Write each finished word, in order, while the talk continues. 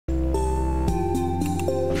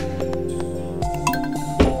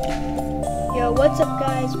What's up,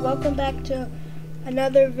 guys? Welcome back to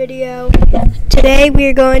another video. Today we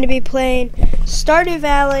are going to be playing Stardew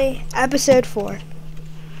Valley episode 4. We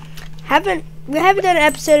haven't done an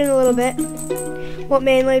episode in a little bit. Well,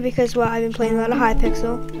 mainly because I've been playing a lot of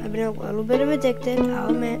Hypixel. I've been a little bit of addicted, I'll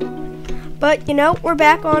admit. But you know, we're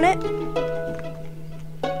back on it.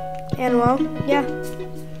 And yeah.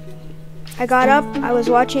 I got up, I was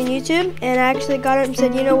watching YouTube, and I actually got up and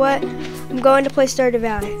said, you know what? I'm going to play Stardew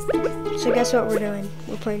Valley. So guess what we're doing?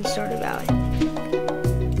 We're playing Stardew Valley.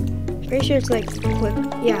 Pretty sure it's like,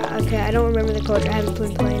 yeah, okay, I don't remember the code. I haven't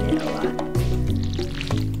been playing it a lot.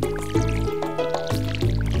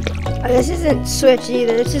 This isn't Switch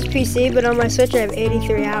either. This is PC, but on my Switch I have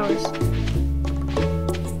 83 hours.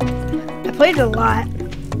 I played it a lot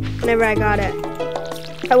whenever I got it.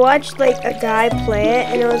 I watched like a guy play it,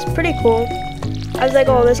 and it was pretty cool. I was like,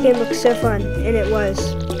 oh, this game looks so fun, and it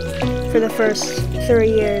was for the first 3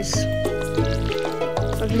 years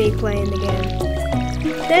of me playing the game.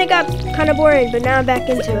 Then it got kind of boring, but now I'm back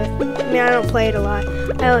into it. I mean, I don't play it a lot.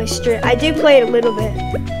 I do play it a little bit.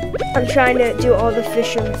 I'm trying to do all the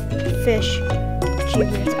fish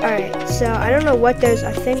achievements. Alright, so I don't know what those,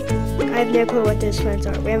 I have no clue what those friends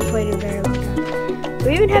are. We haven't played in a very long time. Do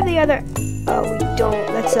we even have the other? Oh, we don't.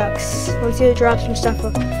 That sucks. Let's either drop some stuff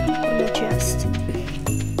on the chest.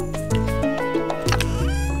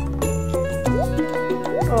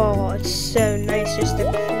 Oh, it's so nice just to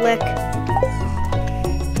click.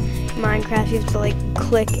 Minecraft, you have to like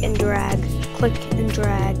click and drag, click and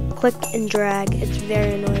drag, click and drag. It's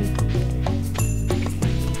very annoying.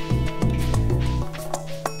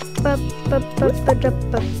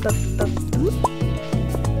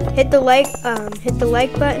 Hit the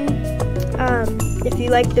like button if you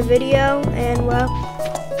like the video, and well,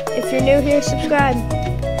 if you're new here, subscribe.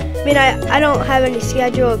 I mean, I don't have any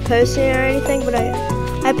schedule of posting or anything, but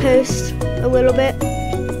I post a little bit.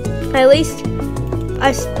 At least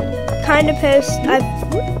I kind of post.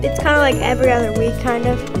 It's kind of like every other week, kind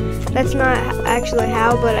of. That's not actually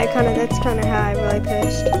how, but that's kind of how I really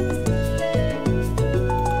post.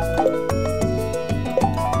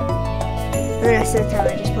 And the rest of the time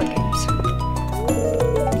I just play games.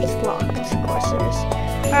 It's locked, of course it is.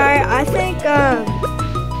 Alright, I think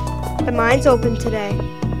the mine's open today.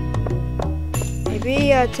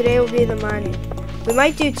 Maybe today will be the mining. We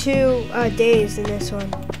might do 2 days in this one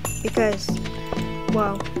because,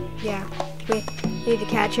 well, yeah, we need to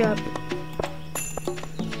catch up.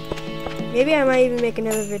 Maybe I might even make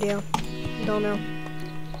another video. Don't know.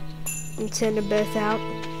 And send them both out.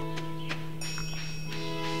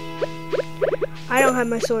 I don't have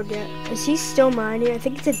my sword yet. Is he still mining? I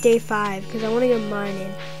think it's at day 5 because I want to go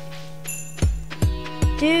mining.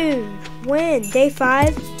 Dude, when? Day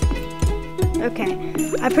 5? Okay.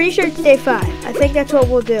 I'm pretty sure it's day 5. I think that's what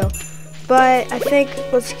we'll do. But I think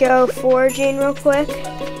let's go foraging real quick.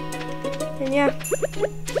 And yeah.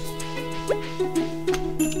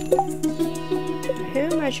 Who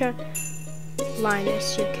am I trying?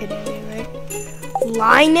 Linus, you're kidding me, right?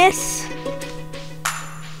 Linus?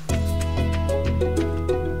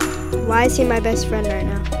 Why is he my best friend right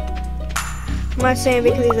now? I'm not saying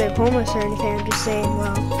because he's like homeless or anything. I'm just saying,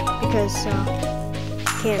 well, because you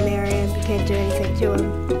can't marry him, you can't do anything to him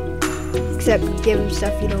except give him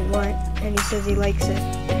stuff you don't want, and he says he likes it.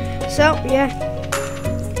 So yeah,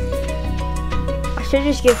 I should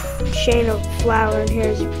just give Shane a flower and hear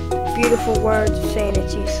his beautiful words saying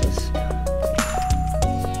it's useless.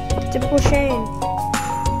 Typical Shane.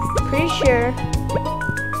 Pretty sure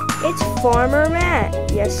it's Farmer Matt.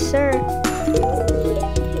 Yes, sir.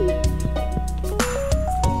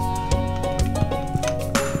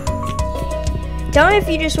 Tell me if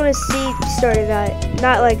you just want to see Stardew Valley.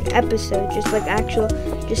 Not like episode, just like actual,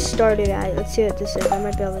 just Stardew Valley. Let's see what this is. I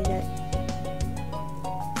might be able to get it.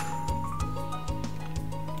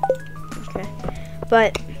 Okay.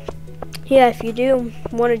 But, yeah, if you do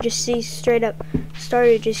want to just see straight up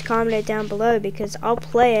Stardew, just comment it down below because I'll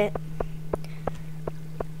play it.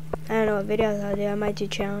 I don't know what videos I'll do. I might do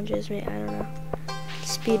challenges. Maybe, I don't know.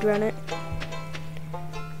 Speed run it.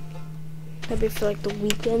 Maybe for like the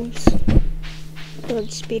weekends. I'll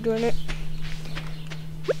speed run it.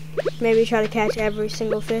 Maybe try to catch every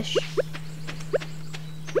single fish.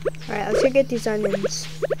 Alright, let's go get these onions.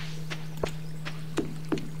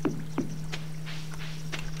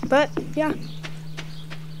 But, yeah.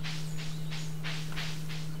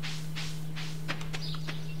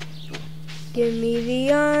 Give me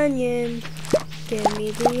the onions. Give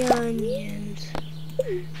me the onions.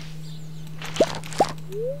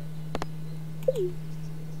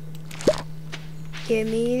 Give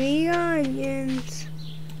me the onions.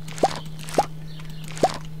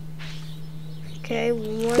 Okay,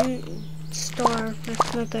 1 star.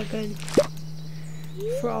 That's not that good.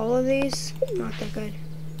 For all of these, not that good.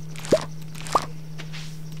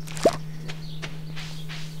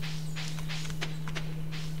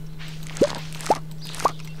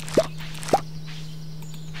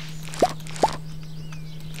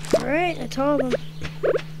 Alright, that's all of them.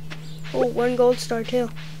 Oh, 1 gold star too.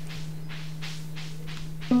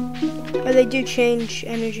 Oh, they do change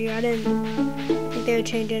energy. I didn't think they would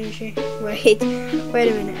change energy. Wait a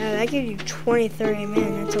minute. Oh, that gives you 23.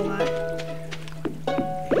 Man, that's a lot.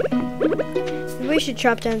 Maybe we should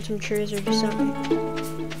chop down some trees or do something.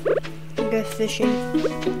 And go fishing.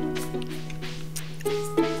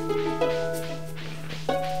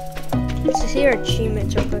 Let's see our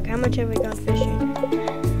achievements real quick. How much have we gone fishing?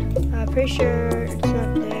 Pretty sure it's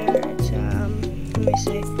not there. It's let me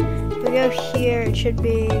see. If we go here, it should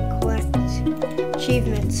be collect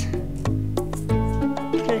achievements.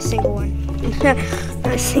 Not a single one. Not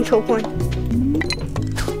a single one.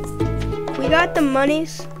 We got the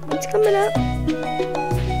monies. What's coming up?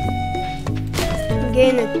 I'm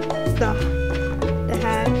getting the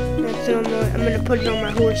hat. That's what I'm gonna put it on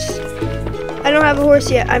my horse. I don't have a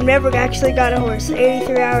horse yet. I've never actually got a horse.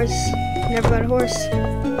 83 hours. Never got a horse.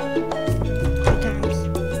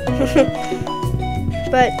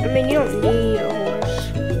 But, I mean, you don't need a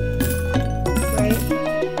horse, right?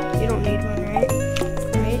 You don't need one, right?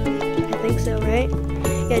 Right? I think so, right?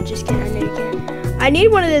 Yeah, just kidding, I know you can. I need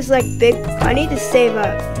one of those, like, big, I need to save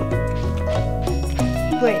up.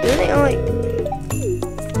 Wait, don't they only...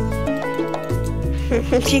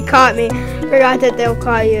 She caught me. Forgot that they'll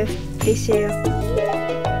call you if they see you.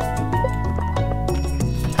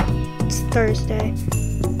 It's Thursday.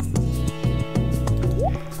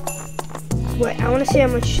 Wait, I want to see how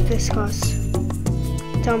much this costs.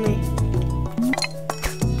 Tell me.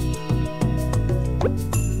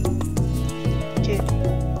 Dude.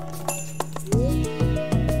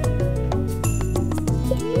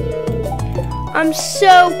 I'm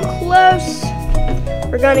so close.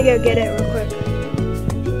 We're gonna go get it real quick.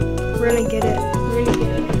 We're gonna get it. We're gonna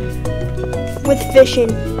get it. With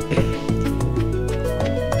fishing.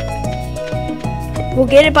 We'll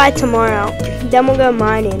get it by tomorrow. Then we'll go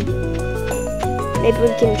mining. Maybe we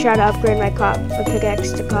can try to upgrade my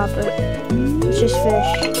pickaxe to copper. Let's just fish.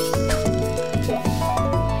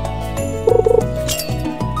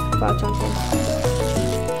 Got something.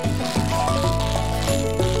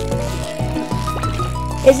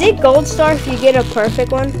 Is it gold star if you get a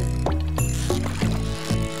perfect one?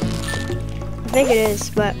 I think it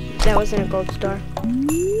is, but that wasn't a gold star.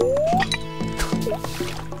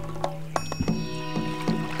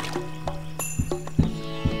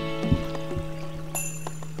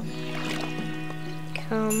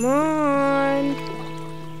 Come on.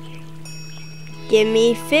 Give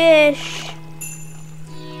me fish.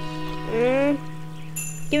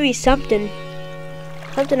 Give me something.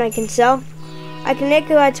 Something I can sell. I can make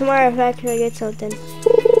it by tomorrow if I actually get something.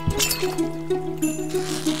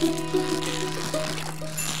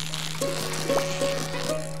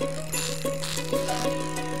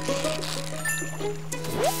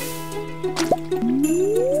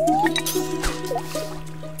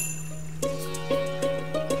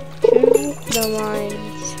 The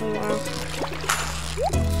lines tomorrow.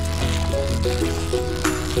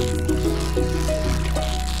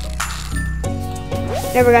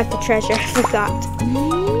 Never got the treasure, I forgot.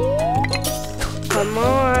 Come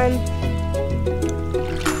on.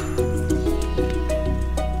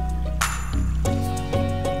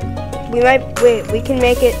 We might, wait, we can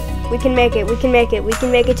make it, we can make it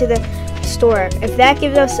to the store. If that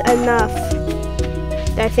gives us enough,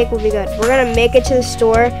 then I think we'll be good. We're gonna make it to the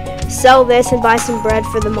store, sell this, and buy some bread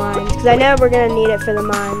for the mines, because I know we're gonna need it for the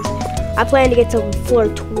mines. I plan to get to floor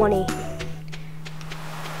 20.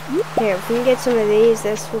 Here, if we can get some of these,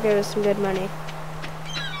 this will give us some good money.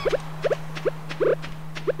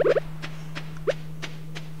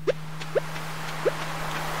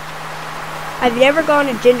 I've never gone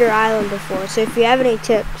to Ginger Island before, so if you have any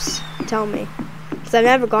tips, tell me. Because I've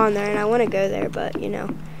never gone there, and I want to go there, but, you know,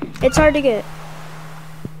 it's hard to get.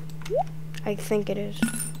 I think it is.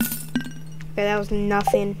 Okay, that was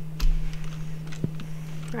nothing.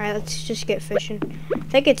 Alright, let's just get fishing. I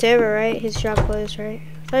think it's over, right? His shop closed, right?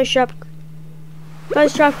 His shop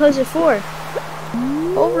closed at 4.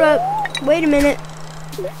 Hold up. Wait a minute.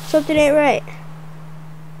 Something ain't right.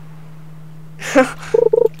 I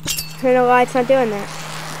don't know why it's not doing that.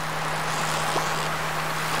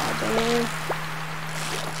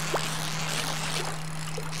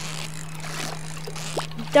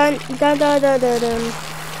 Dun dun dun dun dun dun.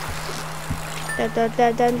 Dun dun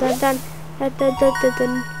dun dun dun dun dun dun dun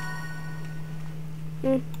dun.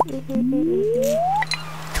 I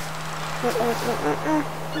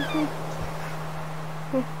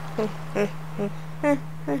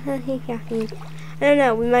don't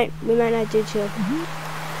know. We might not do 2.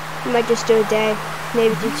 We might just do a day.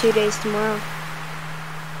 Maybe do 2 days tomorrow.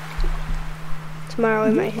 Tomorrow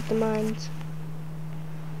we might hit the mines.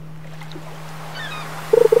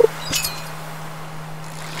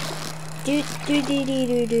 Do.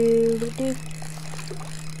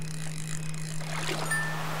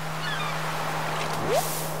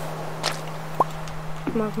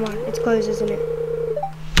 Come on. It's close, isn't it?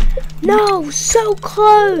 No! So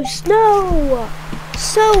close! No!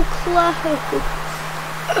 So close!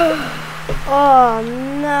 Oh,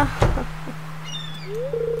 no.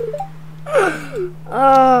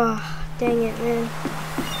 Oh, dang it, man.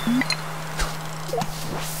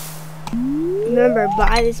 Remember,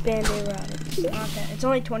 buy this Band-Aid rod. It's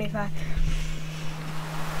only 25.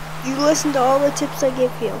 You listen to all the tips I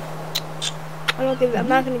give you. I'm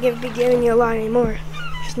not going to be giving you a lot anymore.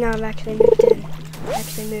 Because now I've actually moved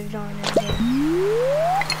on. And I don't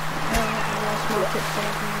have a lot of small tips that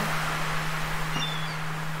I can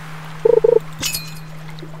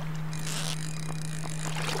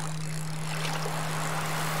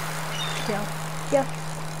Yeah.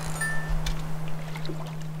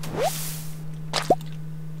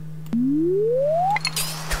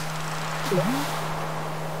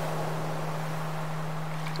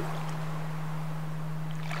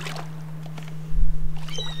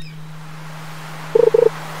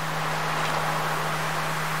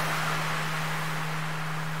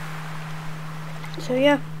 So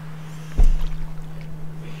yeah,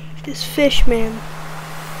 this fish, man,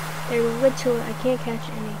 they're little. I can't catch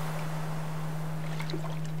any.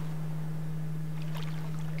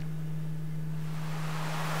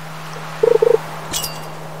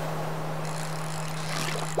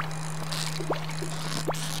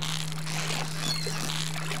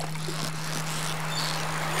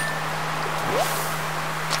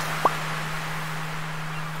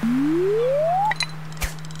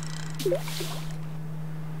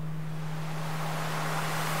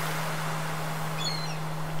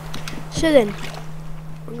 So then,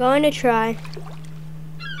 we're going to try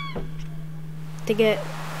to get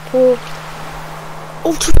full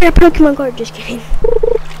ultra rare Pokemon card. Just kidding.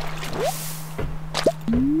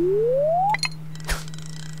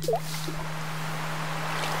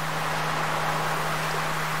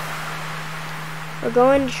 We're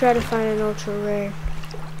going to try to find an ultra rare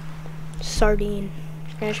sardine.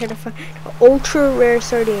 We're going to try to find an ultra rare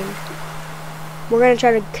sardine. We're going to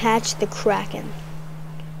try to catch the Kraken.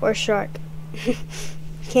 Or shark.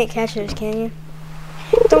 Can't catch those, can you?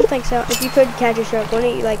 Don't think so. If you could catch a shark, why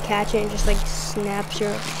don't you like catch it and just like snaps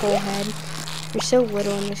your whole head? You're so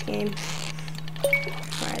little in this game.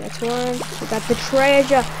 Alright, that's one. We got the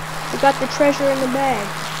treasure. We got the treasure in the bag.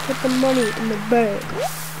 Put the money in the bag.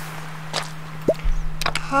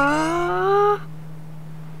 Ah.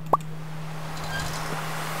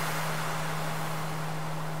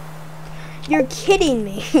 You're kidding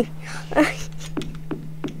me.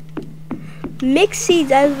 Mix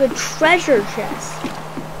seeds out of a treasure chest.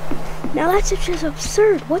 Now that's just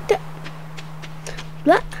absurd. What the?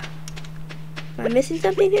 What? Am I missing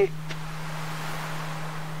something here?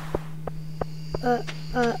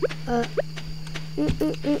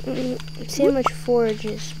 See how much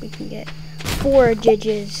forages we can get.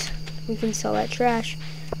 Forages. We can sell that trash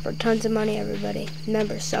for tons of money, everybody.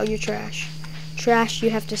 Remember, sell your trash. Trash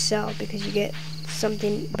you have to sell because you get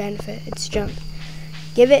something benefit. It's junk.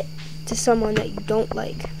 Give it to someone that you don't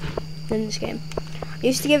like in this game. I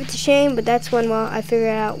used to give it to Shane, but that's when, well, I figured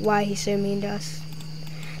out why he's so mean to us.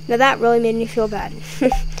 Now that really made me feel bad.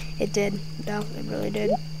 It did, though. It really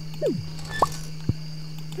did.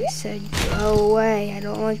 I said, go away. I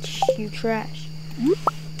don't want you trash.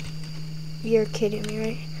 You're kidding me,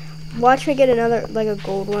 right? Watch me get another, like a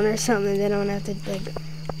gold one or something, then I don't have to, like,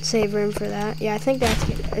 save room for that. Yeah, I think that's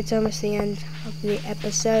it. It's almost the end of the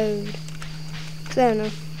episode. Cause I don't know.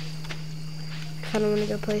 I kind of want to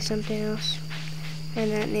go play something else.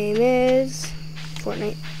 And that name is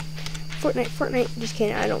Fortnite. Fortnite. Just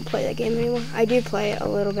kidding. I don't play that game anymore. I do play it a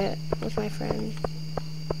little bit with my friend.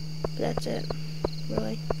 But that's it.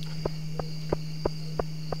 Really.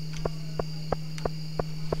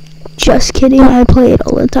 Just kidding. I play it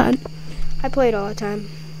all the time. I'm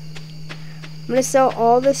going to sell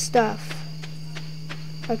all this stuff.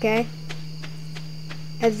 Okay?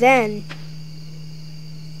 And then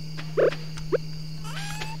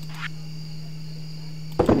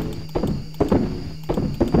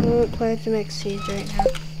I won't plant the mixed seeds right now.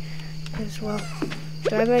 As well.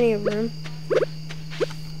 Do I have any room?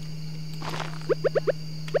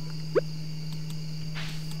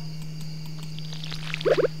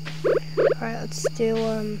 Alright, let's do,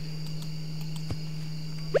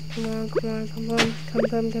 come on, come on, come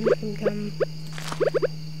on, come.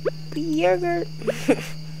 The yogurt.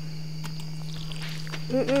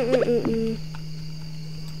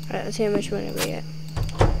 Alright, let's see how much money we get.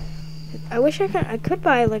 I wish I could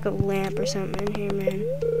buy like a lamp or something in here, man.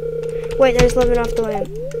 Wait, there's living off the land.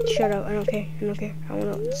 Shut up, I don't care. I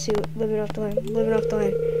want to see what living off the land.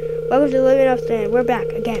 Welcome to Living Off the Land. We're back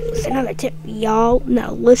again. It's another tip, y'all.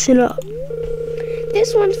 Now listen up.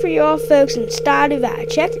 This one's for y'all folks in Stardew Valley.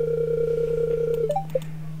 Check it.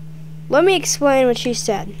 Let me explain what she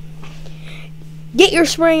said. Get your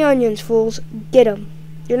spring onions, fools. Get them.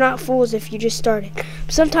 You're not fools if you just started.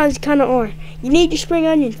 Sometimes you kind of are. You need your spring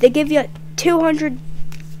onions. They give you 200.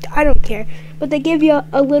 I don't care. But they give you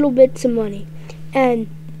a little bits of money. And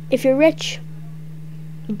if you're rich,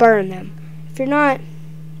 burn them. If you're not,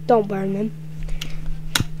 don't burn them.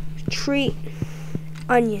 Treat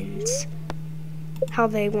onions how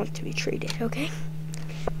they want to be treated, okay?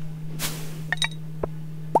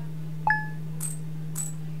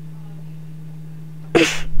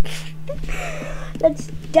 That's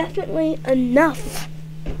definitely enough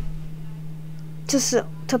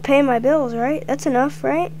to pay my bills, right? That's enough,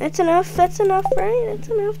 right? That's enough, right? That's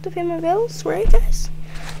enough to pay my bills, right, guys?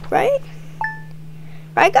 Right?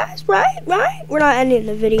 Right, guys? Right? We're not ending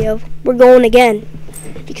the video. We're going again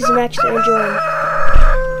because I'm actually enjoying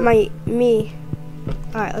me.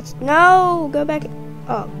 Alright, no, go back.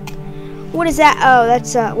 Oh. What is that? Oh,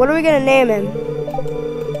 that's, what are we gonna name him?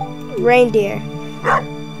 Reindeer.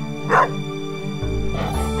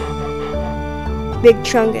 Big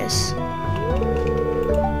Chungus.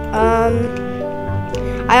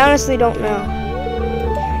 I honestly don't know.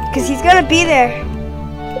 Because he's gonna be there.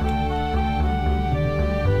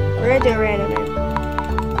 We're gonna do a random name.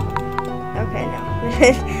 Okay,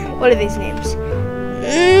 no. What are these names?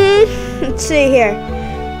 Let's see here.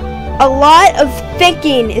 A lot of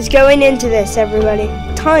thinking is going into this, everybody.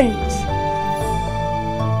 Tons.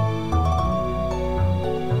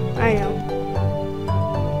 I know.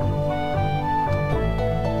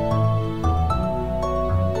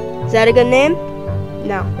 Is that a good name?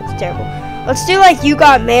 No, that's terrible. Let's do like You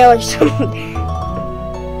Got Mail or something.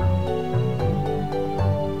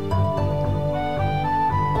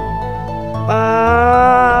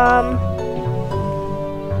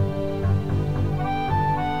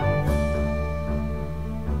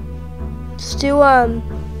 Let's do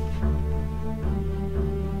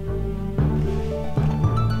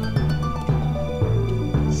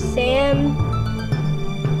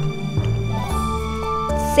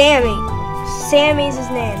Sammy's his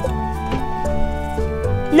name.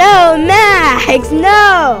 No, Max,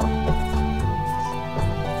 no!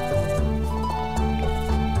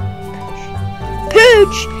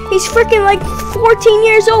 Pooch! He's freaking like 14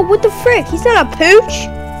 years old. What the frick? He's not a pooch.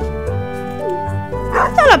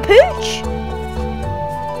 That's not a pooch.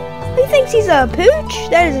 He thinks he's a pooch?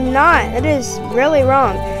 That is not. That is really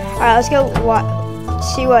wrong. Alright, let's go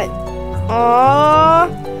see what. Aww.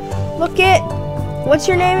 Look at. What's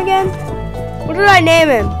your name again? What did I name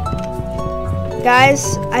him?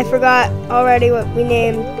 Guys, I forgot already what we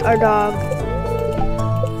named our dog.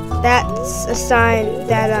 That's a sign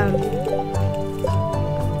that,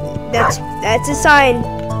 that's a sign.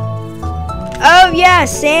 Oh, yeah,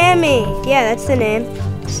 Sammy. Yeah, that's the name.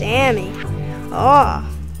 Sammy. Oh.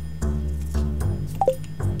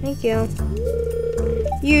 Thank you.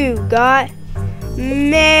 You got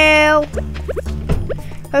mail.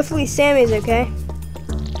 Hopefully Sammy's okay.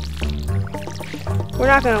 We're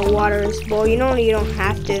not gonna water this bowl. You know you don't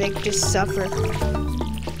have to. They can just suffer.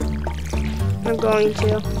 I'm going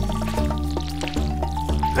to.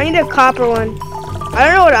 I need a copper one. I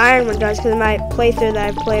don't know what iron one does because my playthrough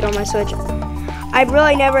that I played on my Switch, I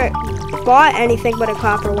really never bought anything but a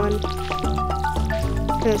copper one.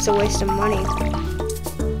 Because it's a waste of money.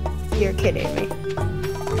 You're kidding me.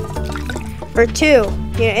 For 2. You know,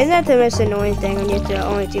 isn't that the most annoying thing when you have to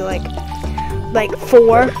only do like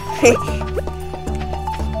 4?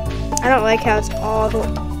 I don't like how it's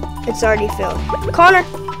already filled. Connor!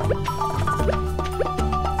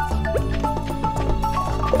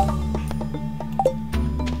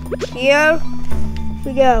 Here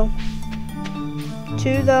we go.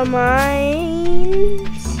 To the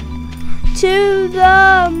mines. To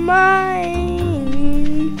the mines.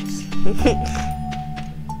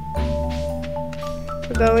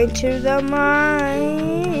 We're going to the mines.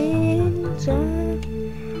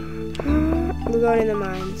 We're going to the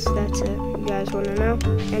mines. That's it. You guys want to know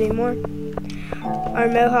any more? Our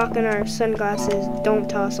mohawk and our sunglasses don't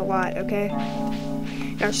tell us a lot, okay?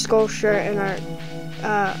 our skull shirt, and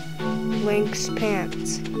our Lynx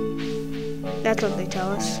pants. That's what they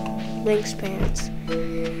tell us. Lynx pants.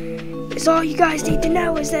 It's all you guys need to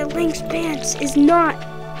know is that Lynx pants does not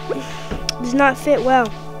fit well.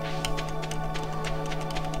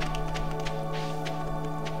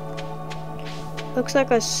 Looks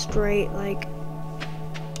like a straight, like,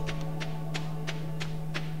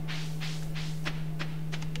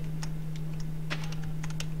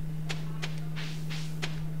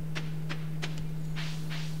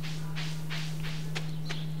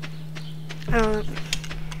 I don't know.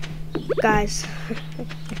 Guys,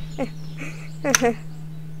 we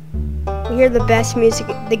hear the best music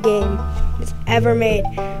the game has ever made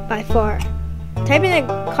by far. Type in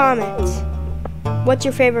the comments, what's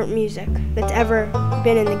your favorite music that's ever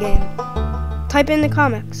been in the game? Type in the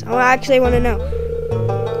comments. I actually want to know.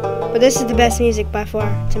 But this is the best music by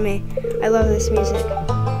far to me. I love this music.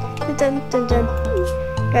 Dun, dun, dun.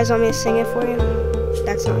 You guys want me to sing it for you?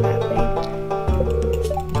 That's not happening.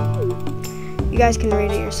 You guys can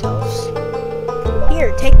read it yourselves.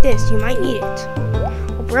 Here, take this. You might need it.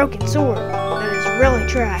 A broken sword. That is really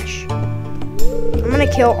trash. I'm gonna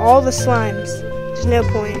kill all the slimes. There's no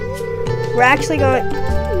point. We're actually going...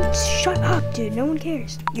 Shut up, dude. No one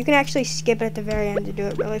cares. You can actually skip it at the very end to do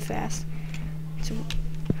it really fast. So,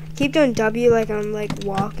 keep doing W like I'm like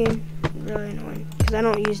walking. Really annoying. Because I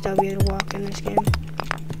don't use W to walk in this game.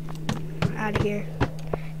 Out of here.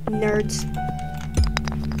 Nerds.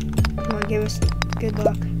 Come on, give us good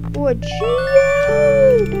luck. Oh, a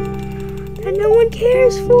geode! That no one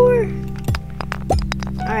cares for.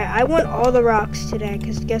 Alright, I want all the rocks today,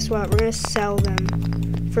 because guess what? We're going to sell them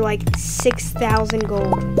for like 6,000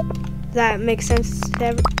 gold. Does that make sense to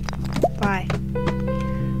everyone? Bye.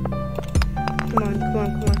 Come on, come on,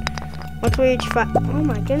 come on. Once we reach 5... Oh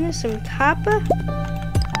my goodness, some copper?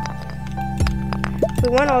 We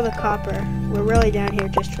want all the copper. We're really down here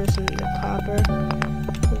just for some of the copper.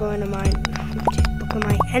 We're going to mine. Dude, look at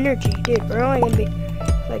my energy. Dude, we're only going to be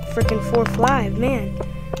like freaking 4-5, man.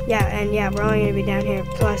 Yeah, and yeah, we're only going to be down here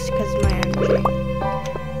plus because of my energy.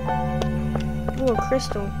 Ooh, a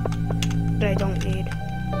crystal that I don't need.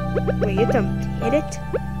 Wait, you have to hit it?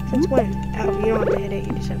 Since when? Oh, you don't have to hit it,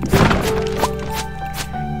 you just have to hit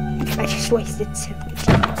it. I just wasted 70.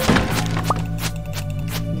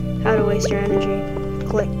 How to waste your energy.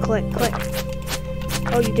 Click, click, click.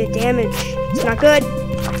 Oh, you did damage. It's not good.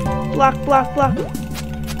 Block, block, block.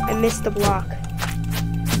 I missed the block.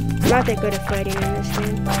 I'm not that good at fighting in this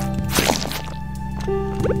game.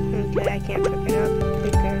 Okay, I can't pick it up. Who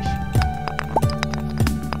cares?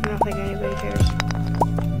 I don't think anybody cares.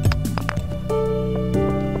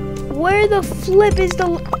 Where the flip is the...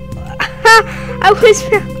 I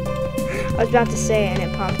was about to say it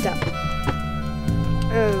and it popped up.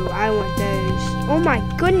 Oh, I want those. Oh my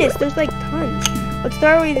goodness, there's like tons. Let's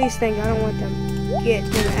throw away these things. I don't want them. Get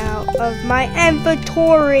them out of my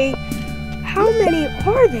inventory. How many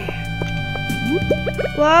are there?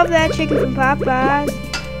 Love that chicken from Popeyes.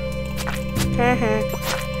 Haha.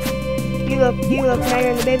 You look,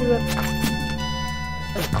 Megan, the baby look.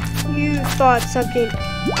 You thought something,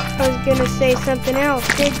 I was gonna say something else,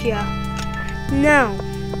 did ya? No.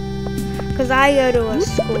 Because I go to a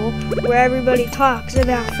school where everybody talks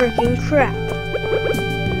about freaking crap.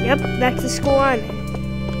 Yep, that's the school I'm in.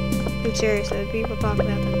 I'm serious though, people talk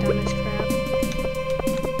about the dumbest crap.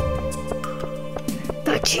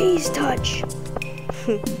 The cheese touch!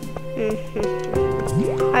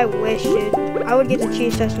 I wish, dude. I would get the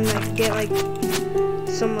cheese touch and like get like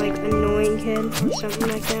some like annoying kid or something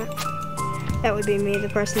like that. That would be me, the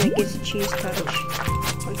person that gets the cheese touch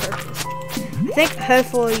on purpose. I think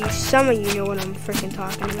hopefully some of you know what I'm freaking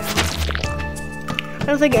talking about. I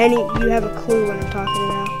don't think any of you have a clue what I'm talking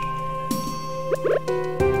about.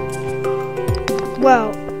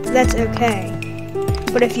 Well, that's okay.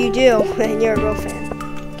 But if you do, then you're a real fan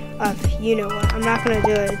of you know what. I'm not gonna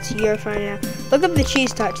do it, it's your finding out. Look up the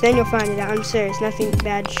cheese touch, then you'll find it out. I'm serious, nothing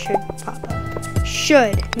bad should pop up.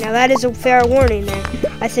 Should. Now that is a fair warning there.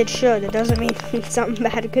 I said should, that doesn't mean something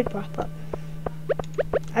bad could pop up.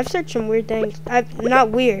 I've searched some weird things.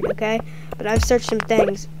 Not weird, okay? But I've searched some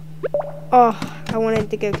things. Oh, I wanted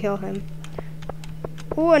to go kill him.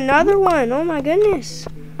 Oh, another one. Oh my goodness.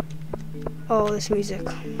 Oh, this music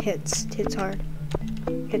hits hard.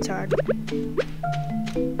 Hits hard.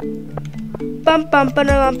 Bum bum bum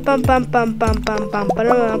bum bum bum bum bum bum bum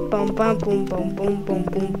bum bum bum boom boom boom boom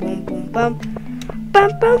boom boom boom bum bum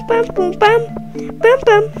bum bum boom bum bum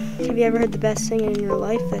bum. Have you ever heard the best singing in your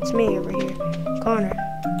life? That's me over here, Connor.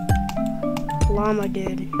 Llama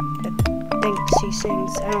dude that thinks he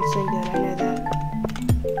sings. I don't sing good, I know that.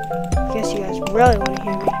 I guess you guys really want to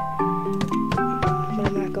hear me. But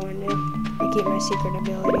I'm not going to. I keep my secret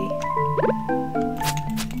ability.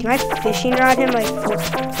 Can I fishing rod him like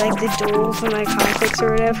the duels and like conflicts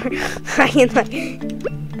or whatever? I can like a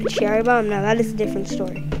cherry bomb? No, that is a different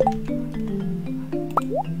story.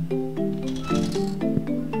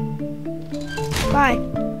 Bye.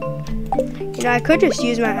 You know, I could just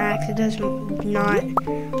use my axe. It does not.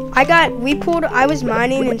 I was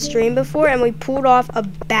mining in stream before and we pulled off a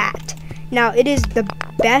bat. Now it is the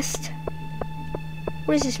best.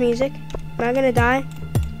 What is this music? Am I gonna die?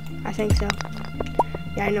 I think so.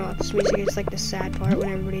 Yeah, I know what this music is. It's like the sad part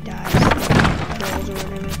when everybody dies. Kills or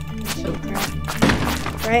whatever. So crap.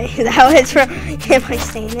 Right? Is that what it's from? Am I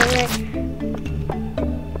saying that right?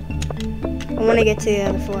 I want to get to the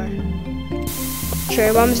other floor.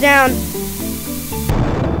 Cherry bomb's down.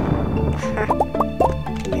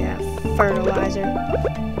 Yeah, fertilizer.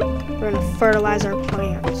 We're gonna fertilize our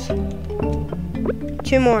plants.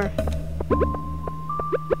 2 more.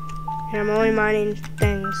 And I'm only mining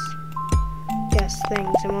things. Yes,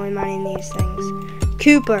 things. I'm only mining these things.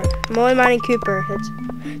 Cooper. I'm only mining Cooper. It's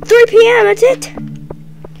 3 p.m. That's it.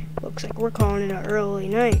 Looks like we're calling it an early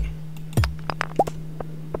night.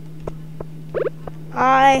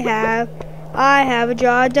 I have a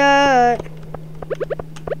jar of dirt.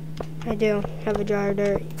 I do have a jar of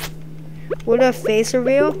dirt. Would a face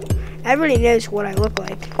reveal? Everybody knows what I look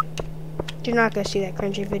like. You're not gonna see that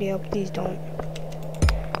cringy video. Please don't.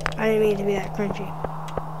 I didn't mean to be that cringy.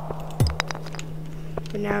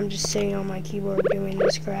 But now I'm just sitting on my keyboard doing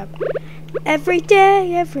this crap. Every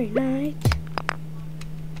day, every night.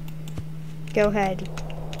 Go ahead.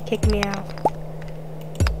 Kick me out.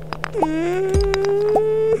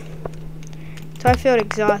 Till I feel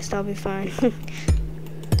exhausted, I'll be fine.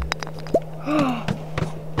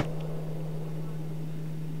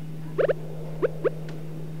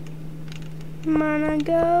 I'm gonna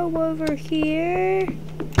go over here.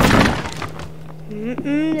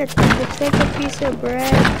 That looks like a piece of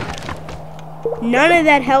bread. None of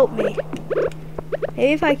that helped me.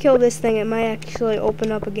 Maybe if I kill this thing, it might actually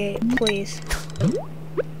open up a gate. Please.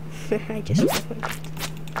 I just...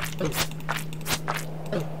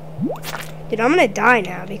 Dude, I'm gonna die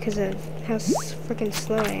now because of how freaking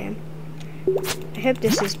slow I am. I hope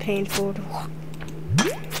this is painful.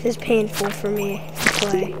 This is painful for me to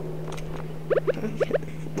play.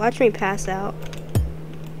 Watch me pass out.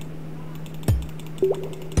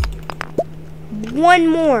 1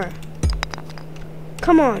 more.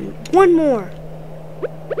 Come on, 1 more.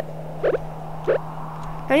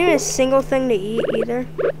 Not even a single thing to eat either.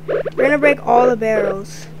 We're gonna break all the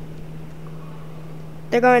barrels.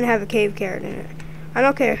 They're going to have a cave carrot in it. I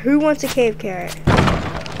don't care who wants a cave carrot.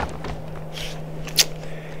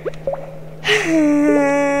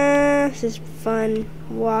 This is fun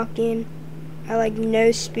walking. I like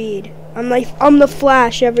no speed. I'm the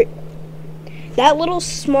Flash. That little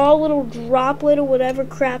small little droplet or whatever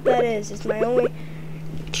crap that is my only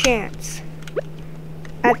chance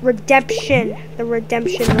at redemption. The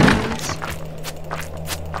redemption rounds.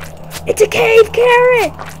 It's a cave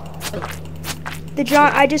carrot.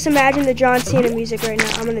 I just imagine the John Cena music right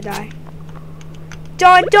now. I'm gonna die.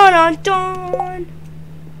 Dun dun dun dun.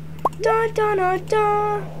 Dun dun dun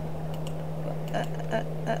dun.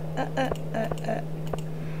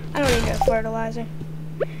 I don't need no fertilizer.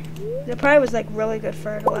 There probably was like really good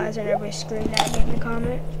fertilizer and everybody screamed at me in the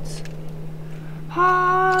comments.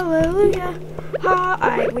 Hallelujah.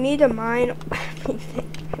 Alright, we need to mine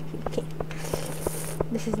everything.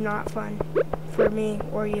 This is not fun for me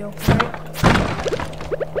or you, right?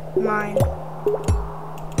 Mine.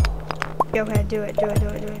 Go ahead, do it.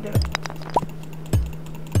 Hallelujah.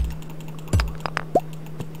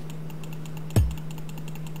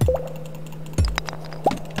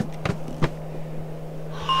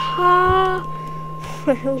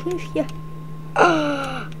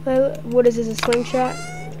 What is this, a slingshot?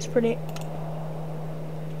 It's pretty.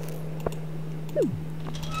 I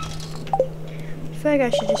feel like I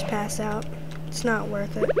should just pass out. It's not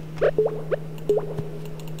worth it.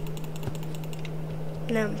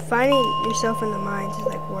 No, finding yourself in the mines is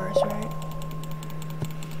like worse, right?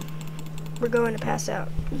 We're going to pass out.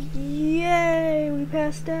 Yay, we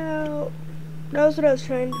passed out. That was what I was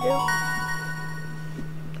trying to do.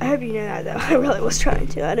 I hope you know that though. I really was trying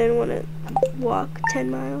to. I didn't want to walk 10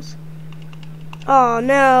 miles. Oh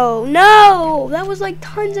no, no! That was like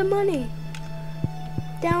tons of money.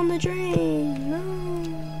 Down the drain, no.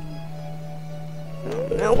 Oh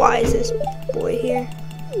no, why is this boy here?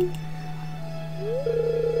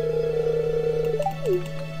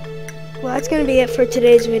 Well, that's gonna be it for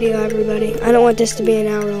today's video, everybody. I don't want this to be an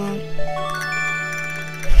hour long.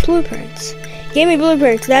 blueprints. Gave me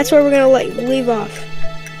blueprints. That's where we're gonna leave off.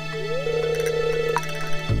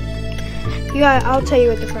 Yeah, I'll tell you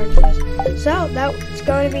what the furniture is. So that's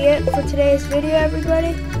going to be it for today's video,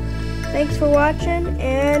 everybody. Thanks for watching,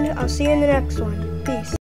 and I'll see you in the next one. Peace.